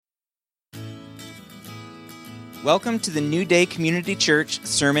Welcome to the New Day Community Church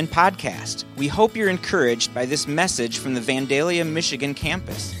Sermon Podcast. We hope you're encouraged by this message from the Vandalia, Michigan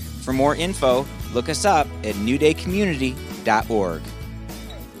campus. For more info, look us up at newdaycommunity.org.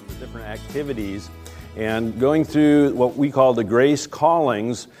 Different activities and going through what we call the grace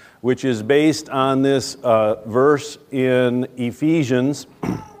callings, which is based on this verse in Ephesians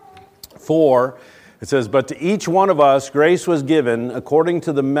 4. It says, "But to each one of us grace was given according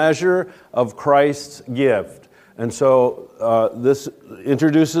to the measure of Christ's gift." And so this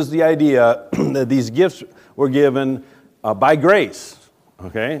introduces the idea that these gifts were given by grace,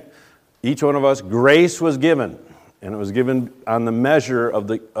 okay? Each one of us, grace was given, and it was given on the measure of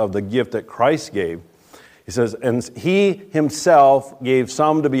the gift that Christ gave. He says, and he himself gave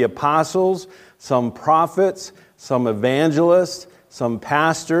some to be apostles, some prophets, some evangelists, some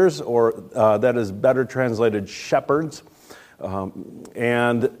pastors, or that is better translated shepherds,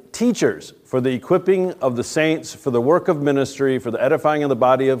 and teachers for the equipping of the saints, for the work of ministry, for the edifying of the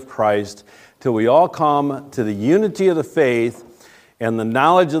body of Christ, till we all come to the unity of the faith and the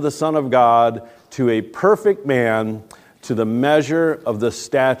knowledge of the Son of God, to a perfect man, to the measure of the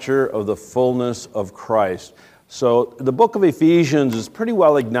stature of the fullness of Christ. So the book of Ephesians is pretty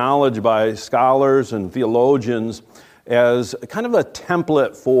well acknowledged by scholars and theologians as kind of a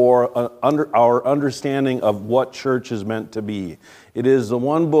template for our understanding of what church is meant to be. It is the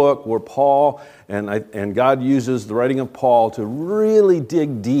one book where Paul and God uses the writing of Paul to really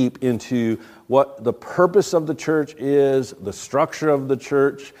dig deep into what the purpose of the church is, the structure of the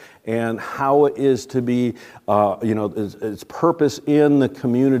church, and how it is to be, its purpose in the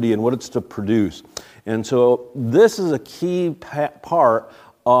community and what it's to produce. And so this is a key part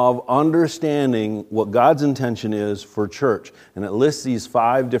of understanding what God's intention is for church. And it lists these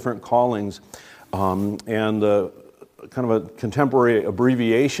 5 different callings, and the kind of a contemporary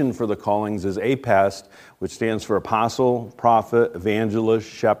abbreviation for the callings is APEST, which stands for Apostle, Prophet, Evangelist,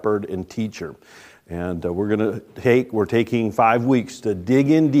 Shepherd, and Teacher. And we're taking 5 weeks to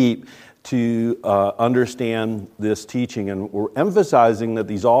dig in deep to understand this teaching. And we're emphasizing that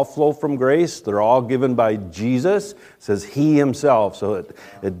these all flow from grace. They're all given by Jesus. It says He Himself. So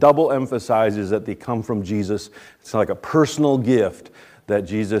it double emphasizes that they come from Jesus. It's like a personal gift that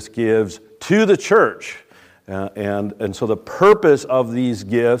Jesus gives to the church. And so the purpose of these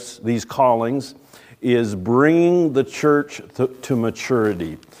gifts, these callings, is bringing the church to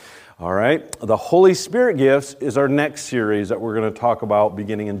maturity. All right, the Holy Spirit gifts is our next series that we're going to talk about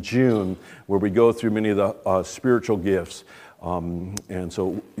beginning in June, where we go through many of the spiritual gifts. And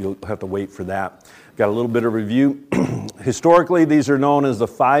so you'll have to wait for that. Got a little bit of review. Historically, these are known as the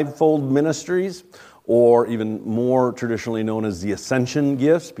fivefold ministries, or even more traditionally known as the ascension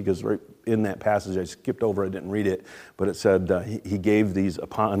gifts, because right in that passage I skipped over, I didn't read it, but it said he gave these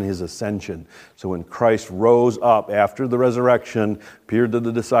upon his ascension. So when Christ rose up after the resurrection, appeared to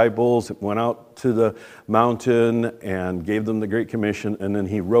the disciples, went out to the mountain and gave them the Great Commission, and then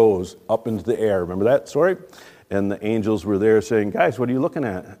he rose up into the air. Remember that story? And the angels were there saying, guys, what are you looking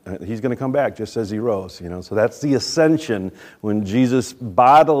at? He's going to come back just as he rose. So that's the ascension, when Jesus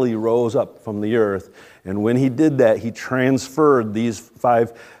bodily rose up from the earth. And when he did that, he transferred these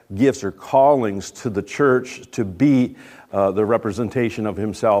 5 gifts or callings to the church to be the representation of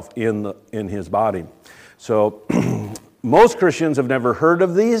himself in his body. So most Christians have never heard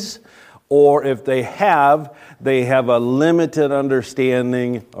of these, or if they have a limited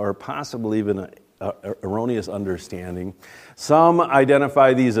understanding, or possibly even an erroneous understanding. Some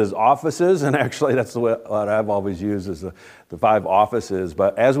identify these as offices, and actually that's what I've always used as the 5 offices.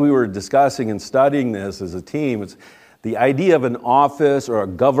 But as we were discussing and studying this as a team, it's the idea of an office or a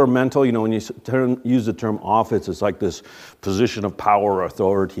governmental, when you use the term office, it's like this position of power or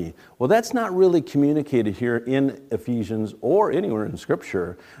authority. Well, that's not really communicated here in Ephesians or anywhere in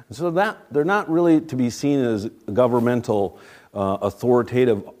Scripture. And so that they're not really to be seen as governmental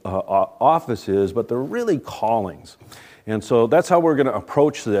authoritative offices, but they're really callings. And so that's how we're going to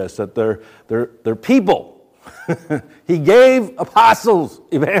approach this, that they're people. He gave apostles,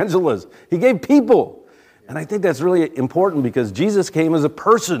 evangelists. He gave people. And I think that's really important because Jesus came as a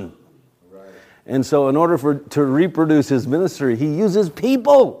person. Right. And so in order to reproduce his ministry, he uses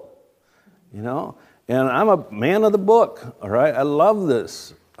people. And I'm a man of the book, all right? I love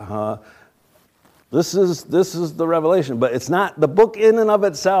this. This is the revelation, but it's not, the book in and of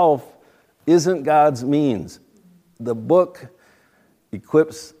itself isn't God's means. The book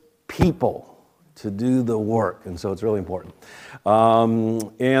equips people to do the work, and so it's really important.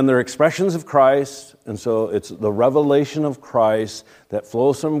 And they're expressions of Christ, and so it's the revelation of Christ that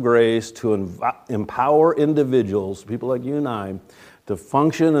flows from grace to empower individuals, people like you and I, to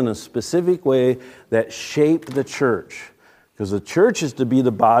function in a specific way that shape the church. Because the church is to be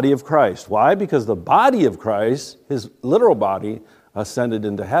the body of Christ. Why? Because the body of Christ, his literal body, ascended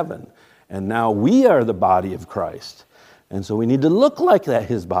into heaven. And now we are the body of Christ. And so we need to look like that,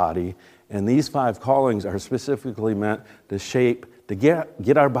 his body. And these 5 callings are specifically meant to shape, to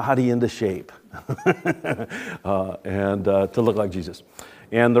get our body into shape. and to look like Jesus.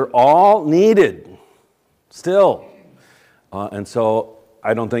 And they're all needed still. And so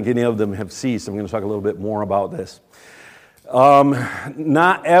I don't think any of them have ceased. I'm going to talk a little bit more about this.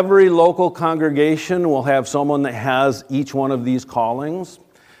 Not every local congregation will have someone that has each one of these callings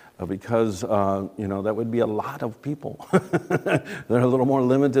because, that would be a lot of people. They're a little more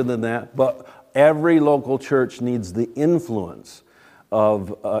limited than that. But every local church needs the influence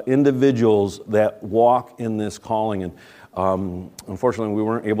of individuals that walk in this calling. And unfortunately, we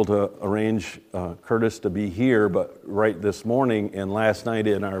weren't able to arrange Curtis to be here, but right this morning and last night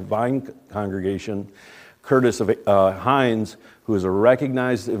in our Vine congregation, Curtis Hines, who is a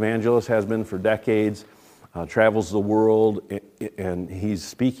recognized evangelist, has been for decades, travels the world, and he's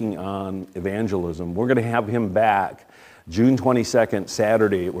speaking on evangelism. We're going to have him back June 22nd,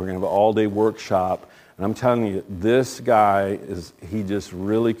 Saturday. We're going to have an all-day workshop. And I'm telling you, this guy, he just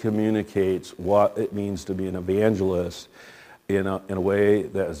really communicates what it means to be an evangelist in a way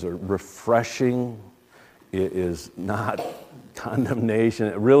that is refreshing. It is not condemnation.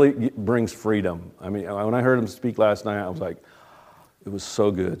 It really brings freedom. I mean, when I heard him speak last night, I was like, it was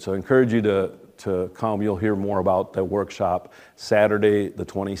so good. So I encourage you to come. You'll hear more about that workshop Saturday, the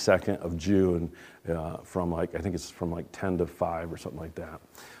 22nd of June, from I think it's from 10 to 5 or something like that.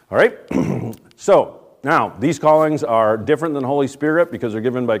 All right? So now, these callings are different than the Holy Spirit because they're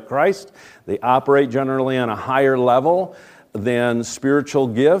given by Christ. They operate generally on a higher level than spiritual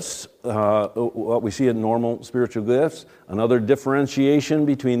gifts, what we see in normal spiritual gifts. Another differentiation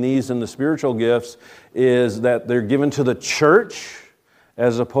between these and the spiritual gifts is that they're given to the church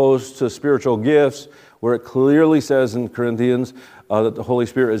as opposed to spiritual gifts, where it clearly says in Corinthians that the Holy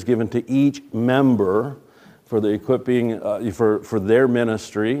Spirit is given to each member for the equipping, for their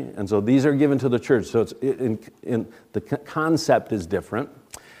ministry. And so these are given to the church. So it's the concept is different.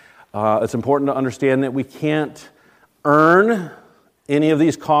 It's important to understand that we can't earn any of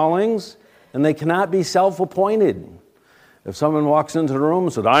these callings, and they cannot be self-appointed. If someone walks into the room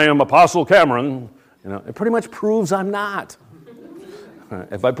and says, I am Apostle Cameron, it pretty much proves I'm not.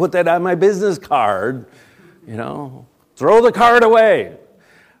 If I put that on my business card, throw the card away.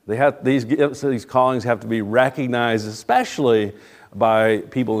 These callings have to be recognized, especially by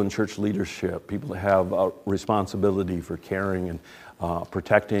people in church leadership, people that have a responsibility for caring and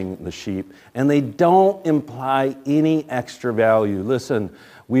protecting the sheep. And they don't imply any extra value. Listen,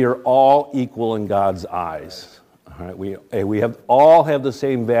 we are all equal in God's eyes. All right? We all have the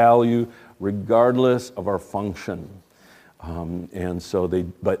same value regardless of our function. And so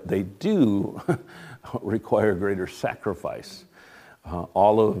they do require greater sacrifice.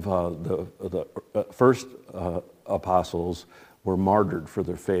 All of the first apostles were martyred for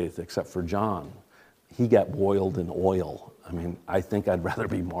their faith, except for John. He got boiled in oil. I mean, I think I'd rather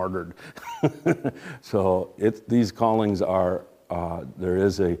be martyred. So these callings are, there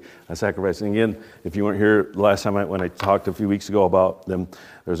is a sacrifice. And again, if you weren't here last time when I talked a few weeks ago about them,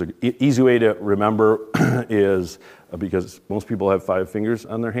 there's an easy way to remember is because most people have 5 fingers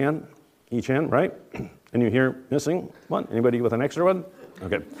on their hand, each hand, right? And you hear missing one? Anybody with an extra one?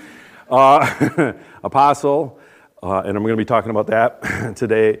 Okay. Apostle, and I'm going to be talking about that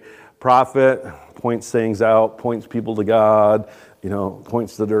today. Prophet points things out, points people to God,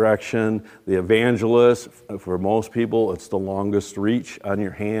 points the direction. The evangelist, for most people, it's the longest reach on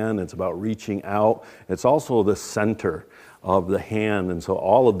your hand. It's about reaching out. It's also the center of the hand. And so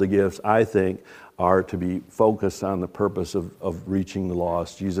all of the gifts, I think, are to be focused on the purpose of reaching the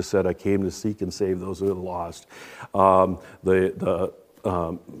lost. Jesus said, I came to seek and save those who are lost. The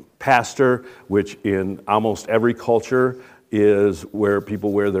pastor, which in almost every culture is where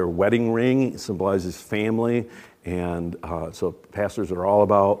people wear their wedding ring, it symbolizes family. And so pastors are all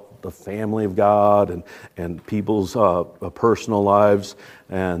about the family of God and people's personal lives.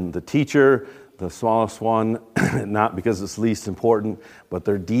 And the teacher, the smallest one, not because it's least important, but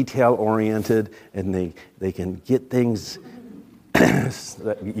they're detail-oriented, and they can get things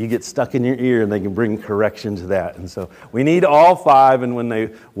that you get stuck in your ear, and they can bring correction to that. And so we need all 5, and when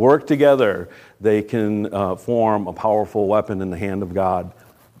they work together, they can form a powerful weapon in the hand of God.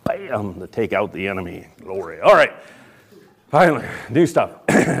 Bam! To take out the enemy. Glory. All right. Finally, new stuff.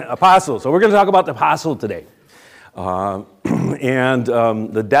 Apostle. So we're going to talk about the apostle today. And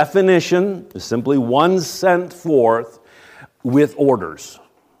the definition is simply one sent forth with orders.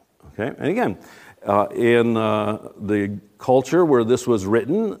 Okay, and again, in the culture where this was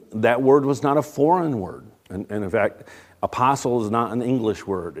written, that word was not a foreign word. And in fact, apostle is not an English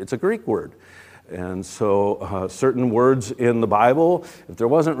word, it's a Greek word. And so certain words in the Bible, if there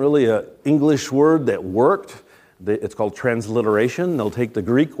wasn't really an English word that worked, it's called transliteration. They'll take the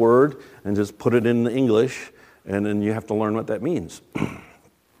Greek word and just put it in the English, and then you have to learn what that means.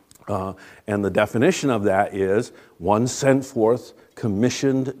 And the definition of that is one sent forth,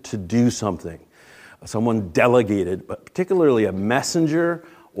 commissioned to do something. Someone delegated, but particularly a messenger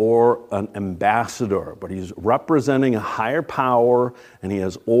or an ambassador, but he's representing a higher power and he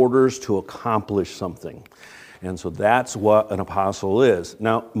has orders to accomplish something. And so that's what an apostle is.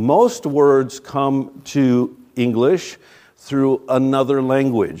 Now, most words come to English through another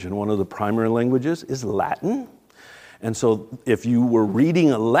language, and one of the primary languages is Latin. And so if you were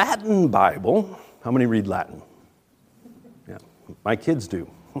reading a Latin Bible, how many read Latin? Yeah, my kids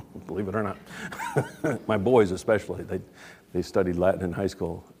do, believe it or not. My boys especially, they studied Latin in high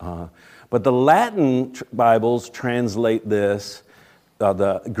school. But the Latin Bibles translate this,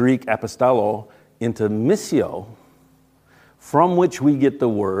 the Greek apostolo, into missio, from which we get the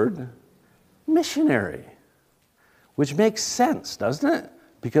word missionary, which makes sense, doesn't it?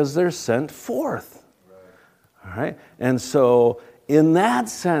 Because they're sent forth. All right? And so in that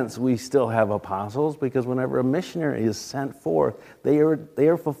sense, we still have apostles, because whenever a missionary is sent forth, they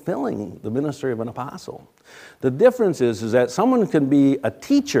are fulfilling the ministry of an apostle. The difference is that someone can be a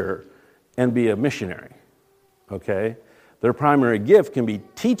teacher and be a missionary, okay? Their primary gift can be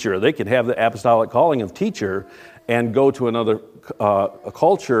teacher. They could have the apostolic calling of teacher and go to another a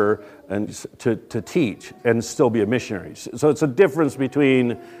culture and to teach and still be a missionary. So it's a difference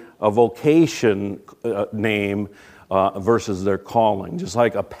between a vocation name versus their calling. Just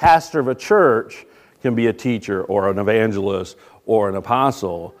like a pastor of a church can be a teacher or an evangelist or an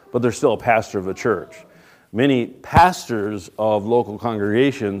apostle, but they're still a pastor of a church. Many pastors of local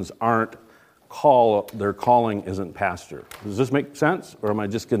congregations their calling isn't pastor. Does this make sense, or am I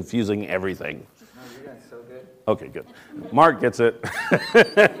just confusing everything? No, you're doing so good. Okay, good. Mark gets it.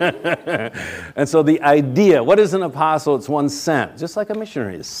 And so the idea, what is an apostle? It's one sent, just like a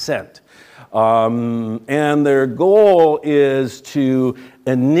missionary is sent. And their goal is to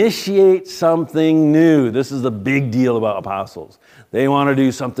initiate something new. This is the big deal about apostles. They want to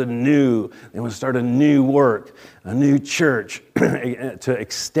do something new. They want to start a new work, a new church, to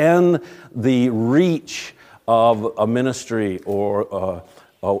extend the reach of a ministry or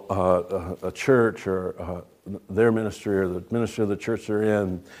a church or their ministry or the ministry of the church they're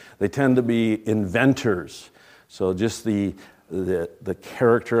in. They tend to be inventors. So just the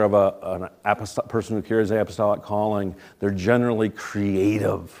character of an person who carries the apostolic calling, they're generally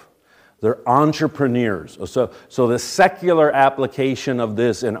creative. They're entrepreneurs. So the secular application of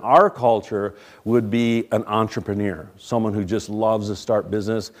this in our culture would be an entrepreneur, someone who just loves to start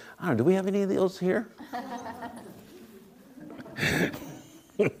business. I don't know, do we have any of those here?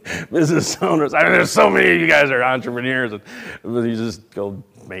 Business owners. I mean, there's so many of you guys are entrepreneurs, and you just go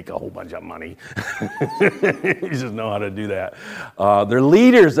make a whole bunch of money. You just know how to do that. They're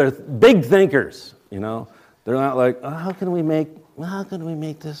leaders. They're big thinkers. You know, they're not like, how can we make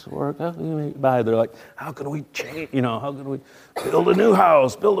this work? How can we make buy? They're like, how can we change? You know, how can we build a new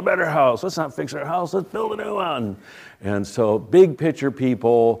house, build a better house? Let's not fix our house. Let's build a new one. And so, big picture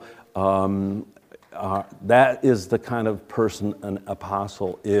people. That is the kind of person an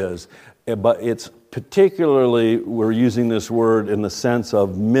apostle is. But it's particularly, we're using this word in the sense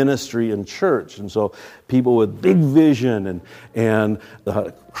of ministry and church. And so people with big vision and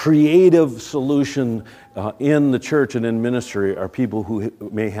creative solution in the church and in ministry are people who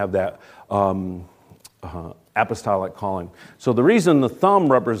may have that apostolic calling. So the reason the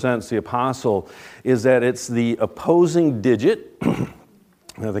thumb represents the apostle is that it's the opposing digit.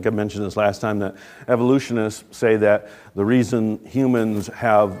 I think I mentioned this last time, that evolutionists say that the reason humans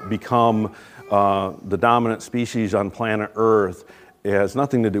have become the dominant species on planet Earth has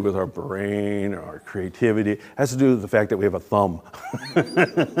nothing to do with our brain or our creativity. It has to do with the fact that we have a thumb.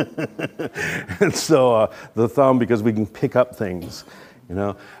 And so the thumb, because we can pick up things, you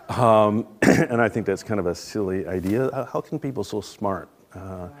know. And I think that's kind of a silly idea. How can people so smart?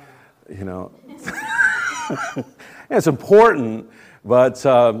 You know. It's important. But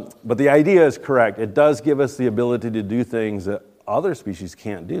the idea is correct. It does give us the ability to do things that other species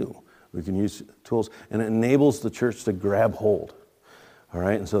can't do. We can use tools, and it enables the church to grab hold. All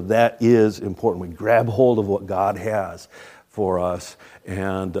right, and so that is important. We grab hold of what God has for us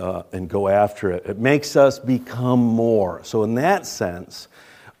and go after it. It makes us become more. So in that sense,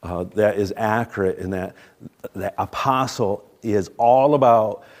 that is accurate in that the apostle is all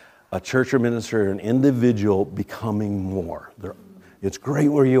about a church or ministry or an individual becoming more. It's great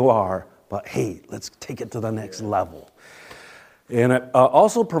where you are, but hey, let's take it to the next level. And it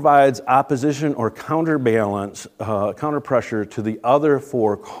also provides opposition or counterbalance, counterpressure to the other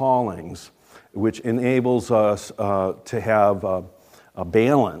four callings, which enables us to have a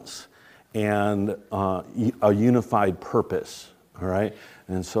balance and a unified purpose. All right?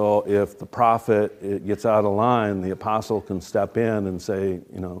 And so if the prophet gets out of line, the apostle can step in and say,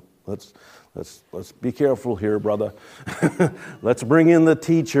 let's be careful here, brother. Let's bring in the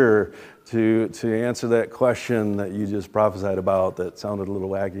teacher to answer that question that you just prophesied about that sounded a little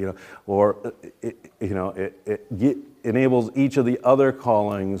wacky, or it enables each of the other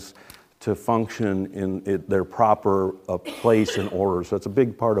callings to function in their proper place and order. So it's a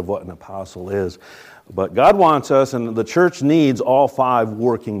big part of what an apostle is. But God wants us, and the church needs all five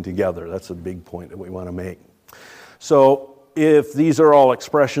working together. That's a big point that we want to make. So if these are all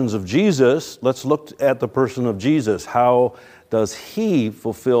expressions of Jesus, let's look at the person of Jesus. How does he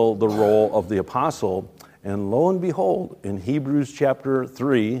fulfill the role of the apostle? And lo and behold, in Hebrews chapter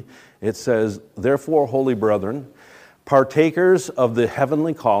 3, it says, "Therefore, holy brethren, partakers of the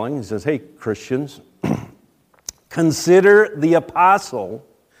heavenly calling," he says, hey, Christians, "consider the apostle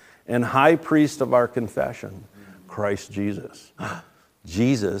and high priest of our confession, Christ Jesus."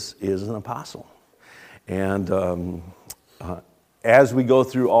 Jesus is an apostle. And as we go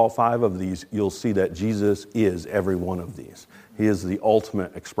through all five of these, you'll see that Jesus is every one of these. He is the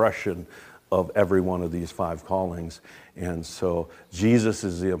ultimate expression of every one of these five callings. And so Jesus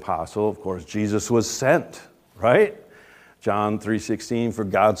is the apostle. Of course, Jesus was sent, right? John 3:16, "For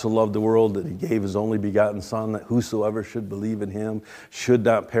God so loved the world that he gave his only begotten Son, that whosoever should believe in him should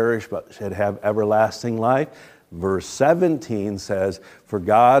not perish, but should have everlasting life." Verse 17 says, "For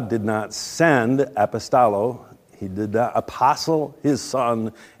God did not send apostolo," he did not apostle his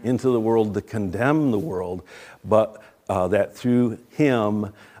Son into the world to condemn the world, but that through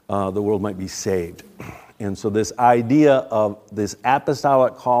him the world might be saved. And so this idea of this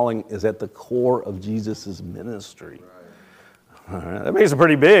apostolic calling is at the core of Jesus' ministry. All right, that makes it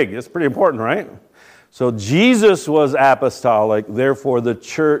pretty big. It's pretty important, right? So Jesus was apostolic, therefore the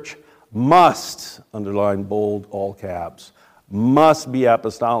church must, underline bold, all caps, must be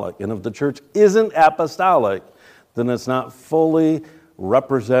apostolic. And if the church isn't apostolic, then it's not fully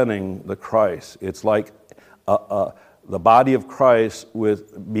representing the Christ. It's like the body of Christ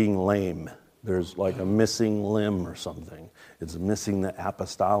with being lame. There's like a missing limb or something. It's missing the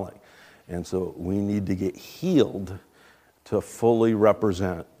apostolic. And so we need to get healed to fully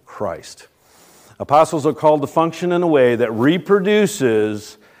represent Christ. Apostles are called to function in a way that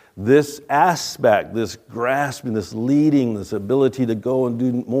reproduces this aspect, this grasping, this leading, this ability to go and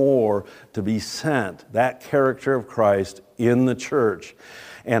do more, to be sent, that character of Christ in the church.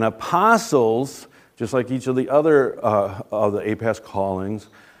 And apostles, just like each of the other of the APAS callings,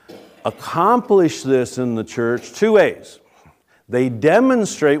 accomplish this in the church two ways. They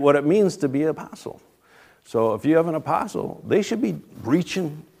demonstrate what it means to be an apostle. So if you have an apostle, they should be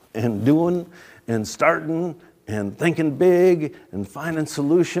reaching and doing and starting and thinking big and finding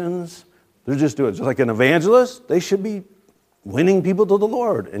solutions. They're just doing it. Just like an evangelist, they should be winning people to the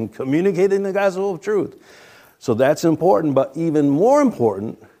Lord and communicating the gospel of truth. So that's important, but even more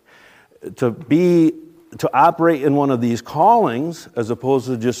important, to operate in one of these callings, as opposed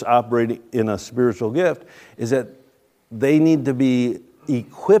to just operating in a spiritual gift, is that they need to be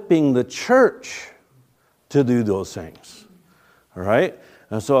equipping the church to do those things. All right?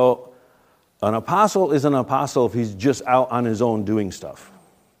 And so an apostle is an apostle if he's just out on his own doing stuff.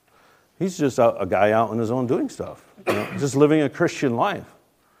 He's just a guy out on his own doing stuff. Just living a Christian life.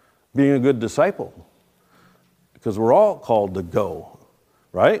 Being a good disciple. Because we're all called to go.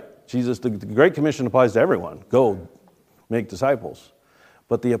 Right? Jesus, the Great Commission applies to everyone. Go, make disciples.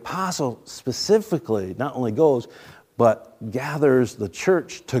 But the apostle specifically not only goes, but gathers the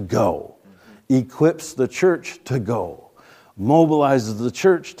church to go. Equips the church to go. Mobilizes the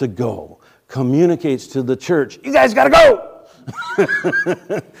church to go. Communicates to the church, you guys got to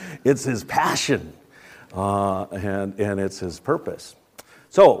go! It's his passion. And it's his purpose.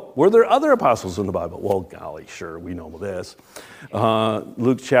 So, were there other apostles in the Bible? Well, golly, sure, we know this.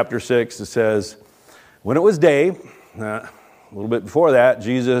 Luke chapter 6, it says, when it was day, a little bit before that,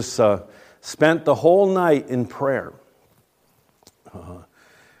 Jesus spent the whole night in prayer.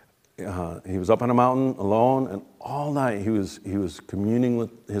 He was up on a mountain alone, and all night he was communing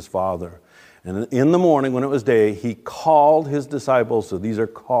with his Father. And in the morning, when it was day, he called his disciples. So these are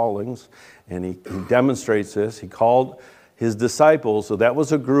callings, and he demonstrates this. He called his disciples. So that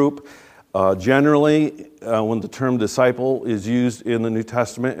was a group Generally, when the term disciple is used in the New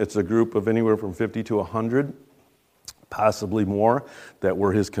Testament, it's a group of anywhere from 50 to 100, possibly more, that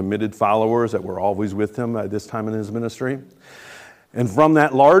were his committed followers, that were always with him at this time in his ministry. And from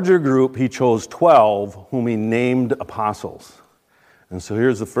that larger group, he chose 12, whom he named apostles. And so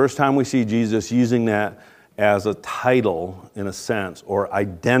here's the first time we see Jesus using that as a title, in a sense, or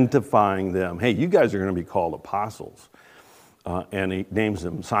identifying them. Hey, you guys are going to be called apostles. And he names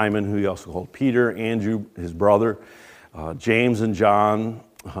them Simon, who he also called Peter, Andrew, his brother, James and John,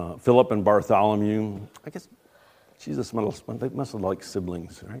 Philip and Bartholomew. I guess Jesus must have liked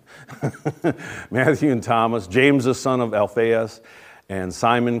siblings, right? Matthew and Thomas, James the son of Alphaeus, and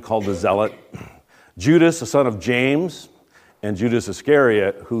Simon called the Zealot, Judas the son of James, and Judas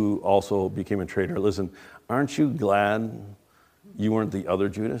Iscariot, who also became a traitor. Listen, aren't you glad you weren't the other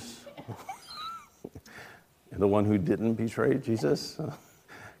Judas? The one who didn't betray Jesus?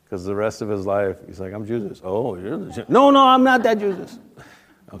 Because the rest of his life, he's like, I'm Judas. Oh, you're the Judas. No, I'm not that Judas.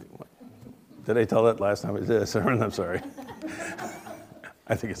 Okay. Did I tell that last time I did a sermon? I'm sorry.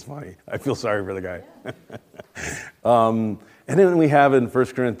 I think it's funny. I feel sorry for the guy. And then we have in 1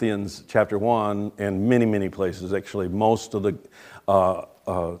 Corinthians chapter 1, and many, many places, actually most of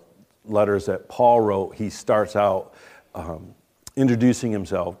the letters that Paul wrote, he starts out introducing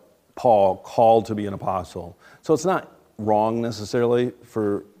himself, Paul, called to be an apostle. So it's not wrong necessarily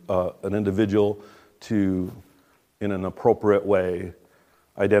for an individual to, in an appropriate way,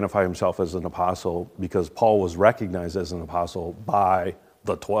 identify himself as an apostle, because Paul was recognized as an apostle by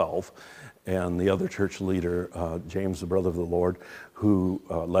the 12 and the other church leader, James, the brother of the Lord, who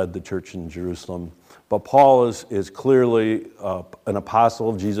led the church in Jerusalem. But Paul is clearly an apostle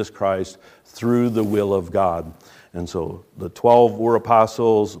of Jesus Christ through the will of God. And so the 12 were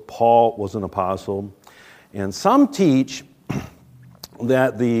apostles, Paul was an apostle. And some teach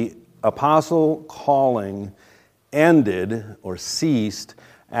that the apostle calling ended or ceased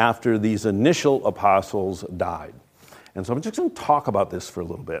after these initial apostles died. And so I'm just going to talk about this for a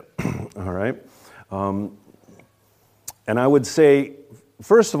little bit, all right? And I would say,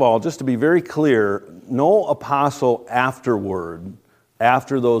 first of all, just to be very clear, no apostle afterward,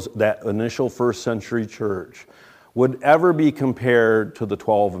 after that initial first century church, would ever be compared to the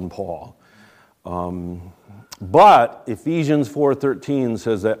 12 and Paul. But Ephesians 4:13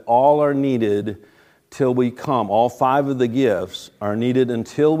 says that all are needed till we come. All 5 of the gifts are needed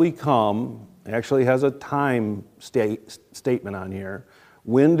until we come. It actually has a time statement on here.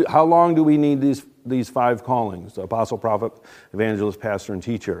 How long do we need these 5 callings? The apostle, prophet, evangelist, pastor, and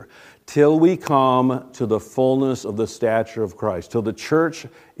teacher. Till we come to the fullness of the stature of Christ. Till the church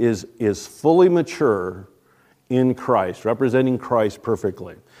is fully mature in Christ, representing Christ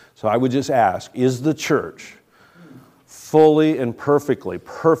perfectly. So I would just ask, is the church fully and perfectly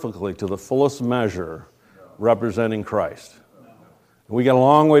to the fullest measure representing Christ? We got a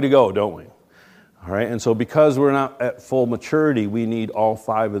long way to go, don't we? All right, and so because we're not at full maturity, we need all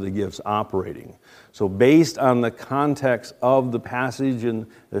 5 of the gifts operating. So based on the context of the passage in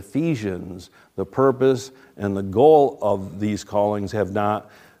Ephesians, the purpose and the goal of these callings have not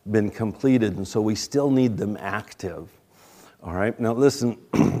been completed, and so we still need them active. All right, now listen,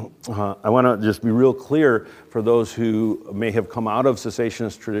 I want to just be real clear for those who may have come out of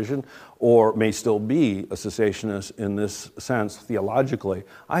cessationist tradition or may still be a cessationist in this sense theologically.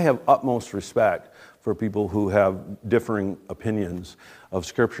 I have utmost respect for people who have differing opinions of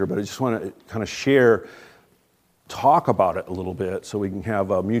Scripture, but I just want to kind of talk about it a little bit so we can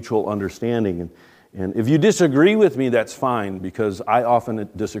have a mutual understanding. And if you disagree with me, that's fine, because I often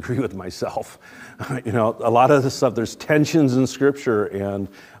disagree with myself. You know, a lot of this stuff, there's tensions in Scripture, and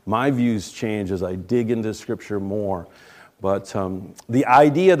my views change as I dig into Scripture more. But the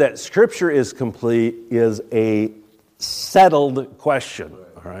idea that Scripture is complete is a settled question,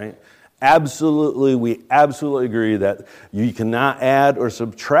 all right? We absolutely agree that you cannot add or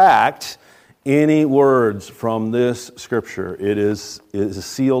subtract any words from this Scripture. It is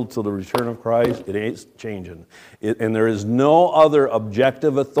sealed till the return of Christ. It ain't changing. And there is no other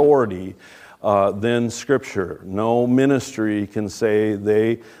objective authority than Scripture. No ministry can say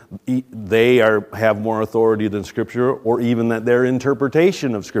they have more authority than Scripture, or even that their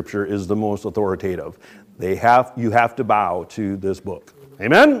interpretation of Scripture is the most authoritative. You have to bow to this book.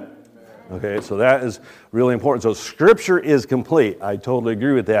 Amen? Okay, so that is really important. So Scripture is complete. I totally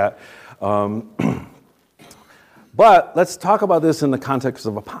agree with that. But let's talk about this in the context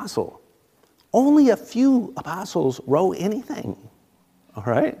of apostle. Only a few apostles wrote anything, all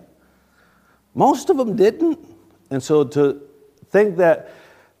right? Most of them didn't. And so to think that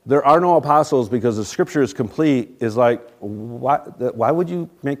there are no apostles because the Scripture is complete is like, why would you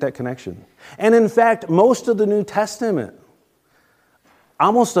make that connection? And in fact, most of the New Testament,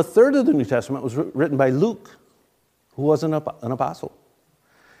 almost a third of the New Testament was written by Luke, who wasn't an apostle.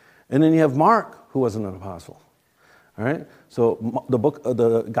 And then you have Mark, who wasn't an apostle. All right? So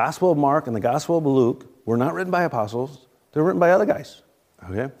the Gospel of Mark and the Gospel of Luke were not written by apostles. They're written by other guys.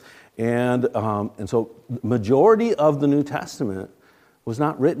 Okay? And so the majority of the New Testament was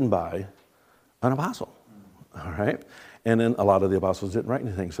not written by an apostle. All right? And then a lot of the apostles didn't write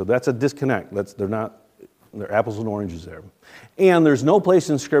anything. So that's a disconnect. They're apples and oranges there. And there's no place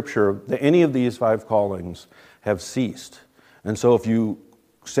in Scripture that any of these 5 callings have ceased. And so if you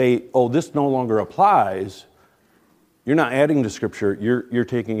say, oh, this no longer applies, you're not adding to Scripture. You're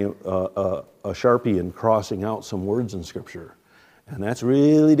taking a Sharpie and crossing out some words in Scripture. And that's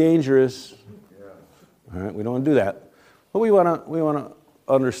really dangerous. All right, we don't want to do that. But we want to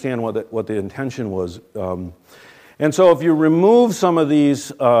understand what the intention was. And so if you remove some of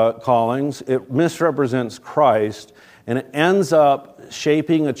these callings, it misrepresents Christ, and it ends up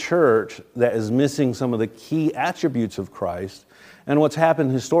shaping a church that is missing some of the key attributes of Christ. And what's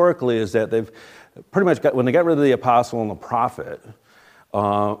happened historically is that they've pretty much when they got rid of the apostle and the prophet,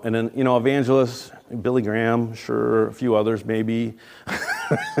 and then, evangelists, Billy Graham, sure, a few others maybe,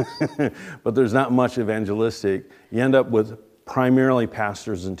 but there's not much evangelistic. You end up with primarily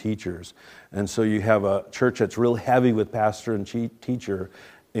pastors and teachers. And so you have a church that's real heavy with pastor and teacher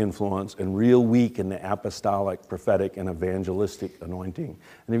influence and real weak in the apostolic, prophetic, and evangelistic anointing.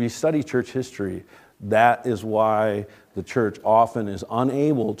 And if you study church history, that is why the church often is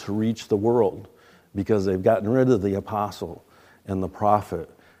unable to reach the world, because they've gotten rid of the apostle and the prophet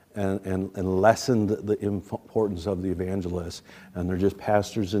and lessened the importance of the evangelist, and they're just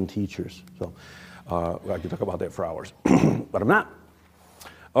pastors and teachers. So I could talk about that for hours, but I'm not.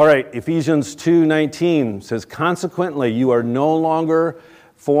 All right, Ephesians 2:19 says, consequently, you are no longer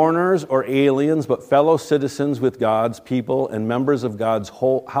foreigners or aliens, but fellow citizens with God's people and members of God's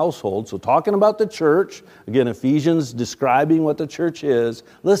whole household. So talking about the church, again, Ephesians describing what the church is.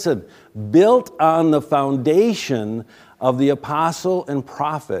 Listen, built on the foundation of the apostle and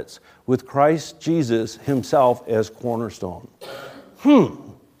prophets with Christ Jesus himself as cornerstone.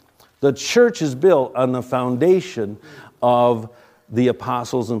 The church is built on the foundation of the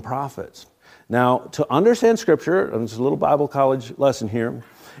apostles and prophets. Now, to understand Scripture, and it's a little Bible college lesson here,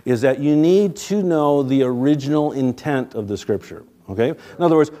 is that you need to know the original intent of the Scripture. Okay? In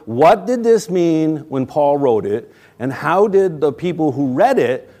other words, what did this mean when Paul wrote it, and how did the people who read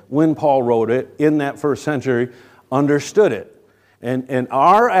it when Paul wrote it in that first century understood it? And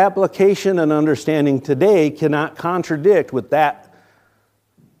our application and understanding today cannot contradict with that.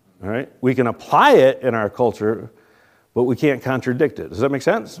 All right? We can apply it in our culture, but we can't contradict it. Does that make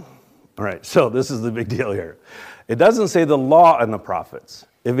sense? All right, so this is the big deal here. It doesn't say the law and the prophets.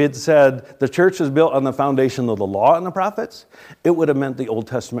 If it said the church is built on the foundation of the law and the prophets, it would have meant the Old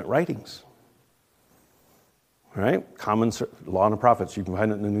Testament writings. All right? Common law and the prophets, you can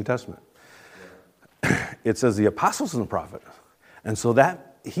find it in the New Testament. It says the apostles and the prophets. And so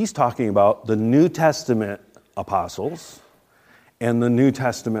that he's talking about the New Testament apostles and the New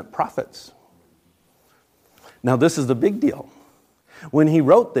Testament prophets. Now, this is the big deal. When he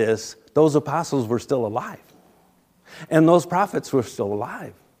wrote this, those apostles were still alive. And those prophets were still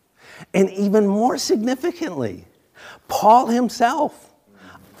alive. And even more significantly, Paul himself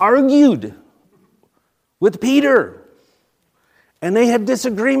argued with Peter. And they had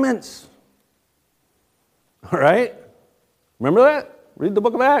disagreements. All right? Remember that? Read the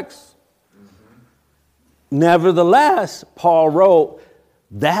book of Acts. Nevertheless, Paul wrote,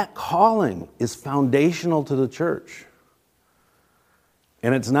 that calling is foundational to the church.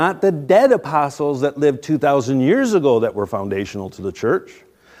 And it's not the dead apostles that lived 2,000 years ago that were foundational to the church,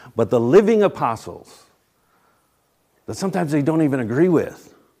 but the living apostles that sometimes they don't even agree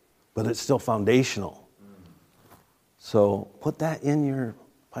with, but it's still foundational. So put that in your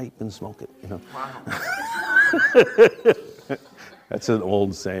pipe and smoke it. Wow. That's an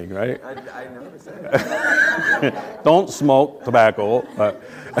old saying, right? I never said that. Don't smoke tobacco.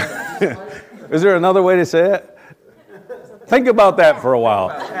 Is there another way to say it? Think about that for a while.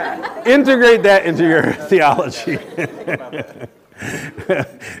 Integrate that into your theology.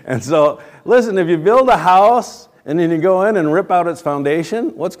 And so, listen, if you build a house and then you go in and rip out its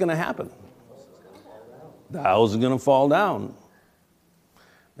foundation, what's going to happen? The house is going to fall down.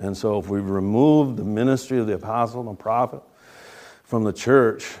 And so if we remove the ministry of the apostle and the prophet from the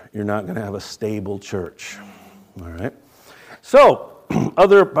church, you're not going to have a stable church. All right? So,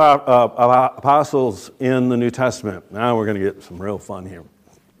 other apostles in the New Testament. Now we're going to get some real fun here.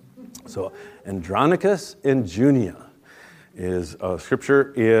 So Andronicus and Junia is a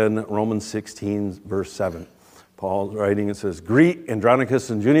scripture in Romans 16, verse 7. Paul's writing, it says, "Greet Andronicus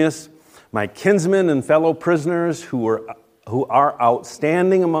and Junius, my kinsmen and fellow prisoners who are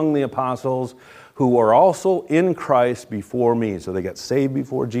outstanding among the apostles, who are also in Christ before me." So they got saved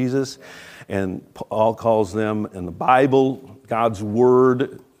before Jesus, and Paul calls them in the Bible, God's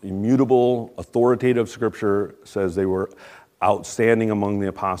word, immutable, authoritative scripture, says they were outstanding among the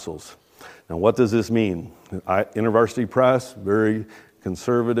apostles. Now, what does this mean? InterVarsity Press, very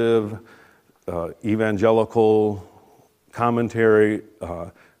conservative, evangelical commentary,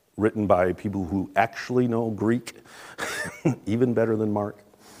 written by people who actually know Greek, even better than Mark,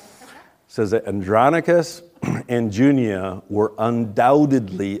 says that Andronicus and Junia were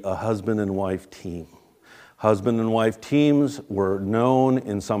undoubtedly a husband and wife team. Husband and wife teams were known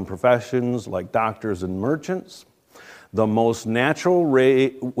in some professions like doctors and merchants. The most natural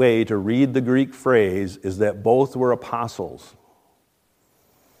way to read the Greek phrase is that both were apostles.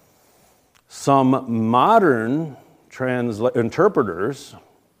 Some modern interpreters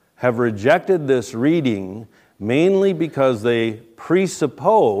have rejected this reading mainly because they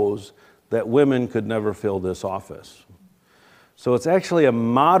presuppose that women could never fill this office. So it's actually a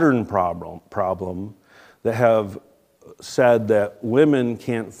modern problem that have said that women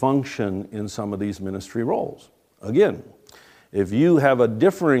can't function in some of these ministry roles. Again, if you have a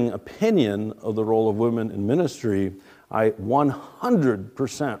differing opinion of the role of women in ministry, I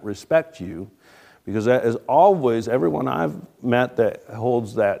 100% respect you, because that is always, everyone I've met that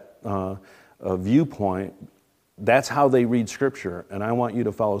holds that viewpoint, that's how they read Scripture, and I want you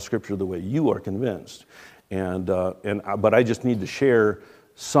to follow Scripture the way you are convinced. But I just need to share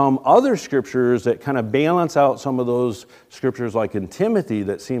some other scriptures that kind of balance out some of those scriptures, like in Timothy,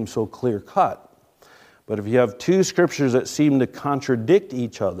 that seem so clear-cut. But if you have two scriptures that seem to contradict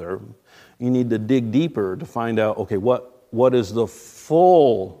each other, you need to dig deeper to find out, okay, what is the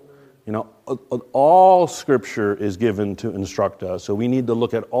full, all Scripture is given to instruct us. So we need to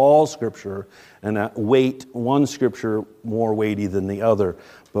look at all Scripture and not weight one Scripture more weighty than the other,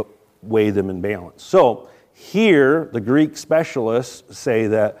 but weigh them in balance. So here, the Greek specialists say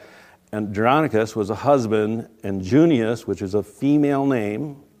that Andronicus was a husband, and Junius, which is a female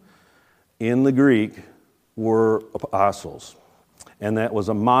name in the Greek, were apostles. And that was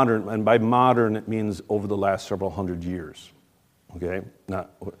a modern, and by modern it means over the last several hundred years. Okay?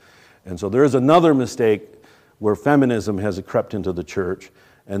 And so there is another mistake where feminism has crept into the church,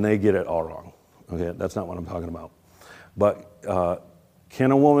 and they get it all wrong. Okay? That's not what I'm talking about. But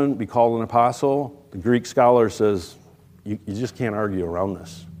can a woman be called an apostle? The Greek scholar says you just can't argue around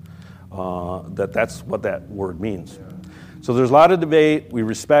this. That's what that word means. So there's a lot of debate. We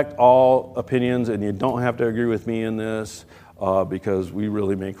respect all opinions, and you don't have to agree with me in this because we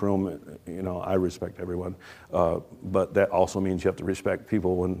really make room. I respect everyone. But that also means you have to respect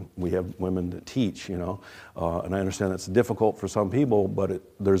people when we have women to teach, And I understand that's difficult for some people, but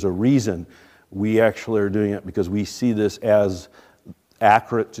there's a reason. We actually are doing it because we see this as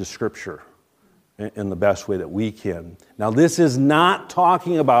accurate to Scripture in the best way that we can. Now, this is not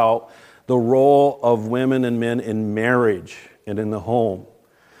talking about the role of women and men in marriage and in the home.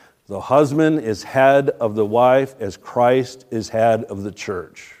 The husband is head of the wife as Christ is head of the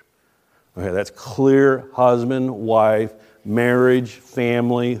church. Okay, that's clear: husband, wife, marriage,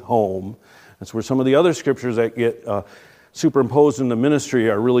 family, home. That's where some of the other scriptures that get superimposed in the ministry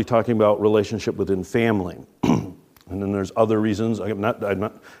are really talking about relationship within family. And then there's other reasons. It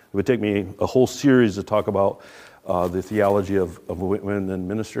would take me a whole series to talk about the theology of women in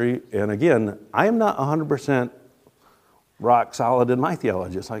ministry. And again, I am not 100% rock solid in my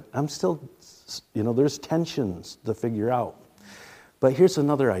theology. It's like I'm still, there's tensions to figure out. But here's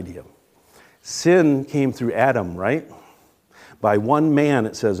another idea. Sin came through Adam, right? By one man,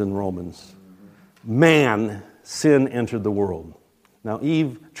 it says in Romans. Man, sin entered the world. Now,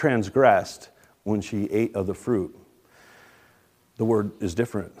 Eve transgressed when she ate of the fruit. The word is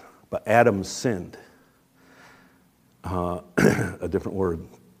different, but Adam sinned. A different word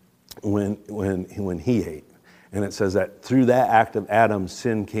when he ate. And it says that through that act of Adam,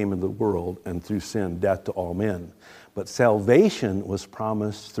 sin came into the world, and through sin, death to all men. But salvation was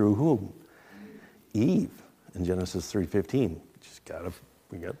promised through whom? Eve in Genesis 3:15.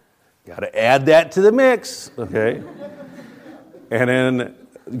 We got to add that to the mix, okay? And in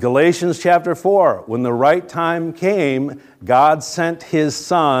Galatians chapter 4, when the right time came, God sent His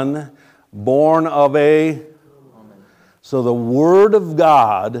Son, born of a woman. So the Word of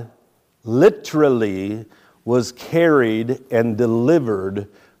God literally was carried and delivered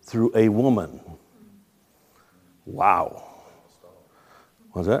through a woman. Wow.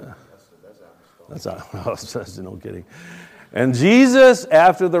 What's that? That's no kidding. And Jesus,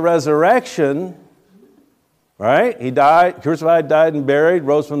 after the resurrection, right? He died, crucified, died, and buried,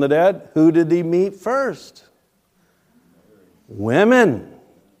 rose from the dead. Who did he meet first? Women.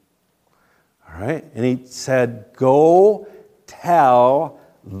 All right? And he said, go tell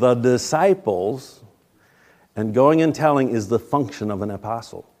the disciples. And going and telling is the function of an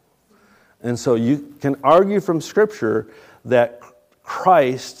apostle. And so you can argue from Scripture that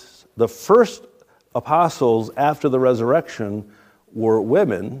Christ, the first apostles after the resurrection, were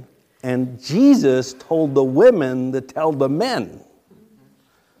women, and Jesus told the women to tell the men.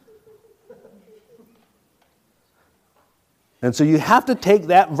 And so you have to take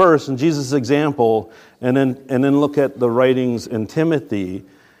that verse and Jesus' example and then look at the writings in Timothy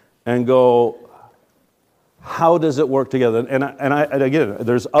and go, how does it work together? And again,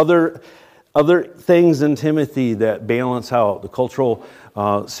 there's other things in Timothy that balance out the cultural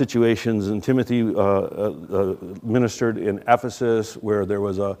situations. And Timothy ministered in Ephesus, where there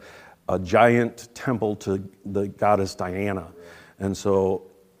was a giant temple to the goddess Diana. And so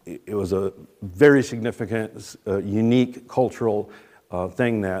it was a very significant, unique cultural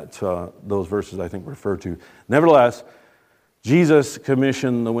thing that those verses, I think, refer to. Nevertheless, Jesus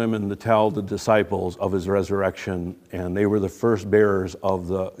commissioned the women to tell the disciples of his resurrection, and they were the first bearers of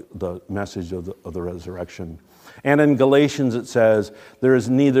the message of the resurrection. And in Galatians it says, there's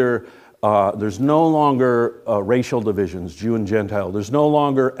no longer racial divisions, Jew and Gentile. There's no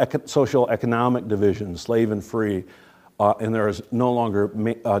longer social economic divisions, slave and free. And there is no longer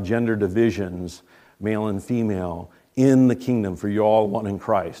gender divisions, male and female, in the kingdom, for you're all one in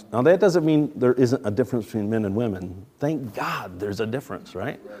Christ. Now that doesn't mean there isn't a difference between men and women. Thank God there's a difference,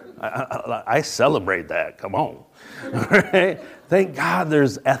 right? I celebrate that, come on. Right? Thank God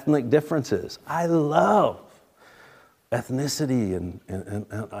there's ethnic differences. I love ethnicity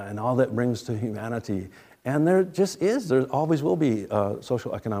and all that brings to humanity. And there always will be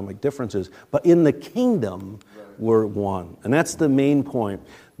social economic differences. But in the kingdom, we're one. And that's the main point.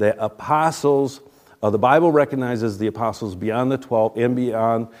 The apostles, the Bible recognizes the apostles beyond the 12 and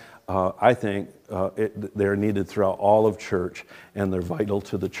beyond, I think, they're needed throughout all of church, and they're vital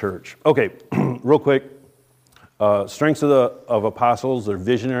to the church. Okay, real quick. Strengths of apostles, they're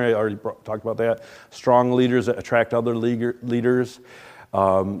visionary, I already talked about that. Strong leaders that attract other leaders.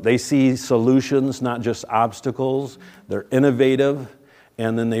 They see solutions, not just obstacles. They're innovative.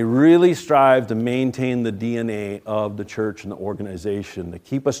 And then they really strive to maintain the DNA of the church and the organization, to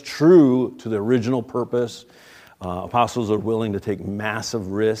keep us true to the original purpose. Apostles are willing to take massive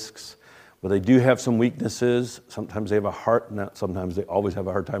risks, but they do have some weaknesses. Sometimes they have a heart, sometimes they always have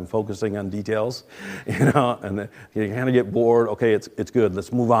a hard time focusing on details, and you kind of get bored. Okay, it's good,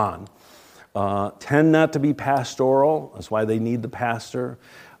 let's move on. Tend not to be pastoral. That's why they need the pastor.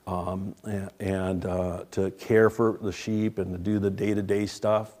 And to care for the sheep and to do the day-to-day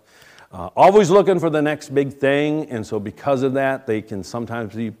stuff. Always looking for the next big thing, and so because of that, they can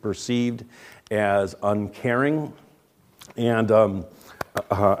sometimes be perceived as uncaring. And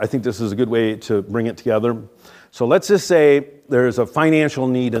I think this is a good way to bring it together. So let's just say there's a financial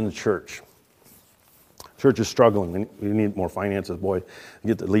need in the church. Church is struggling. We need more finances. Boy,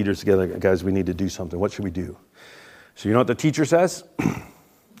 get the leaders together. Guys, we need to do something. What should we do? So you know what the teacher says?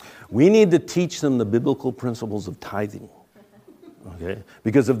 We need to teach them the biblical principles of tithing, okay?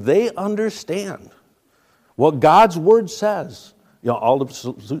 Because if they understand what God's word says, all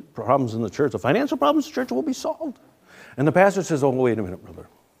the problems in the church, the financial problems in the church will be solved. And the pastor says, oh, wait a minute, brother.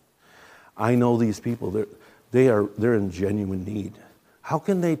 I know these people, they're in genuine need. How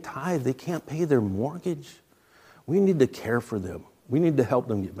can they tithe? They can't pay their mortgage. We need to care for them. We need to help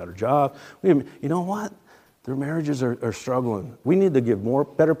them get a better job. You know what? Their marriages are struggling. We need to give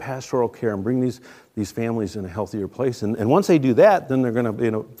better pastoral care and bring these families in a healthier place. And once they do that, then they're going to be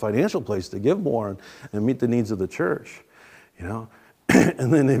in a financial place to give more and meet the needs of the church. And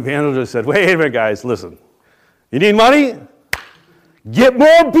then the evangelist said, wait a minute, guys, listen. You need money? Get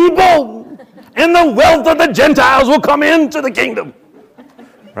more people, and the wealth of the Gentiles will come into the kingdom.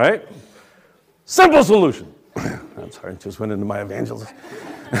 Right? Simple solution. I'm sorry, just went into my evangelist.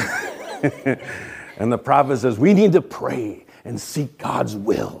 And the prophet says, we need to pray and seek God's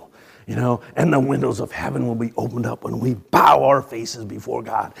will, and the windows of heaven will be opened up when we bow our faces before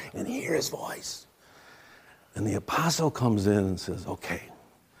God and hear his voice. And the apostle comes in and says, okay,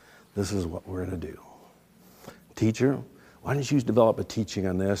 this is what we're going to do. Teacher, why don't you develop a teaching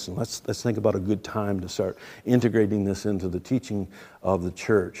on this, and let's think about a good time to start integrating this into the teaching of the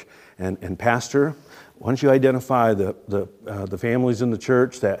church. And pastor, why don't you identify the families in the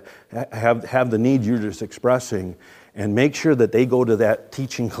church that have the need you're just expressing, and make sure that they go to that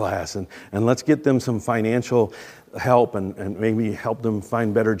teaching class, and let's get them some financial help and maybe help them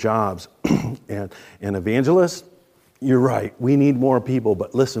find better jobs. and evangelists, you're right, we need more people,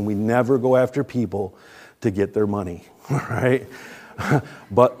 but listen, we never go after people to get their money, right?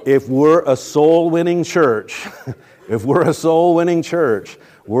 But if we're a soul-winning church, we're gonna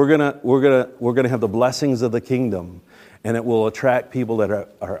have the blessings of the kingdom, and it will attract people that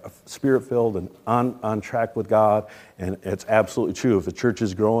are spirit-filled and on track with God. And it's absolutely true. If the church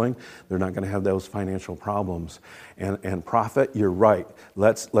is growing, they're not going to have those financial problems. And prophet, you're right.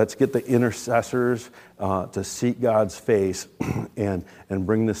 Let's get the intercessors to seek God's face and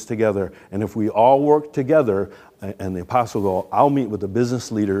bring this together. And if we all work together, and the apostle go, I'll meet with the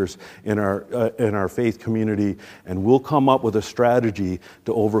business leaders in our faith community, and we'll come up with a strategy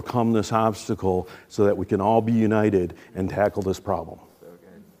to overcome this obstacle so that we can all be united and tackle this problem. So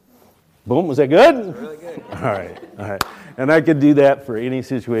good. Boom, was that good? Really good. All right. And I could do that for any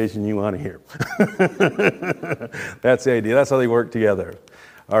situation you want to hear. That's the idea. That's how they work together.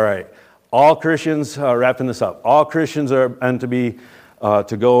 All right. All Christians, wrapping this up, all Christians are meant to be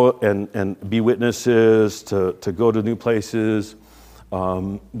to go and be witnesses, to go to new places,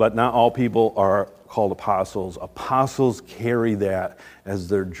 but not all people are called apostles. Apostles carry that as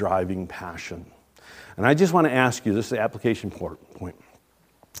their driving passion. And I just want to ask you, this is the application point.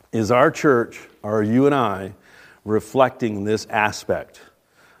 Is our church, are you and I, reflecting this aspect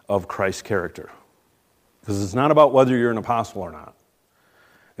of Christ's character? Because it's not about whether you're an apostle or not.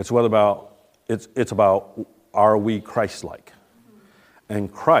 It's about are we Christ-like?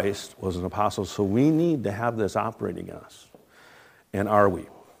 And Christ was an apostle, so we need to have this operating in us. And are we?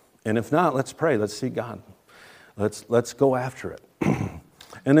 And if not, let's pray. Let's seek God. Let's go after it.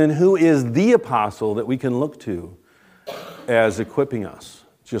 And then who is the apostle that we can look to as equipping us?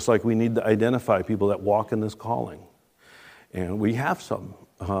 Just like we need to identify people that walk in this calling. And we have some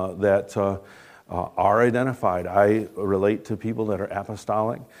that are identified. I relate to people that are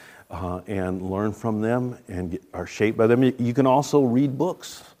apostolic and learn from them and are shaped by them. You can also read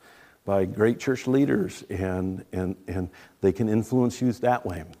books by great church leaders, and they can influence you that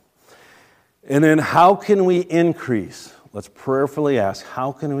way. And then how can we increase? Let's prayerfully ask,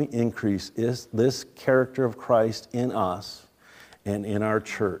 how can we increase this character of Christ in us and in our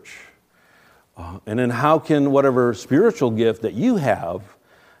church? And then how can whatever spiritual gift that you have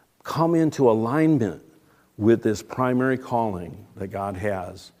come into alignment with this primary calling that God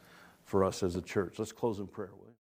has for us as a church? Let's close in prayer.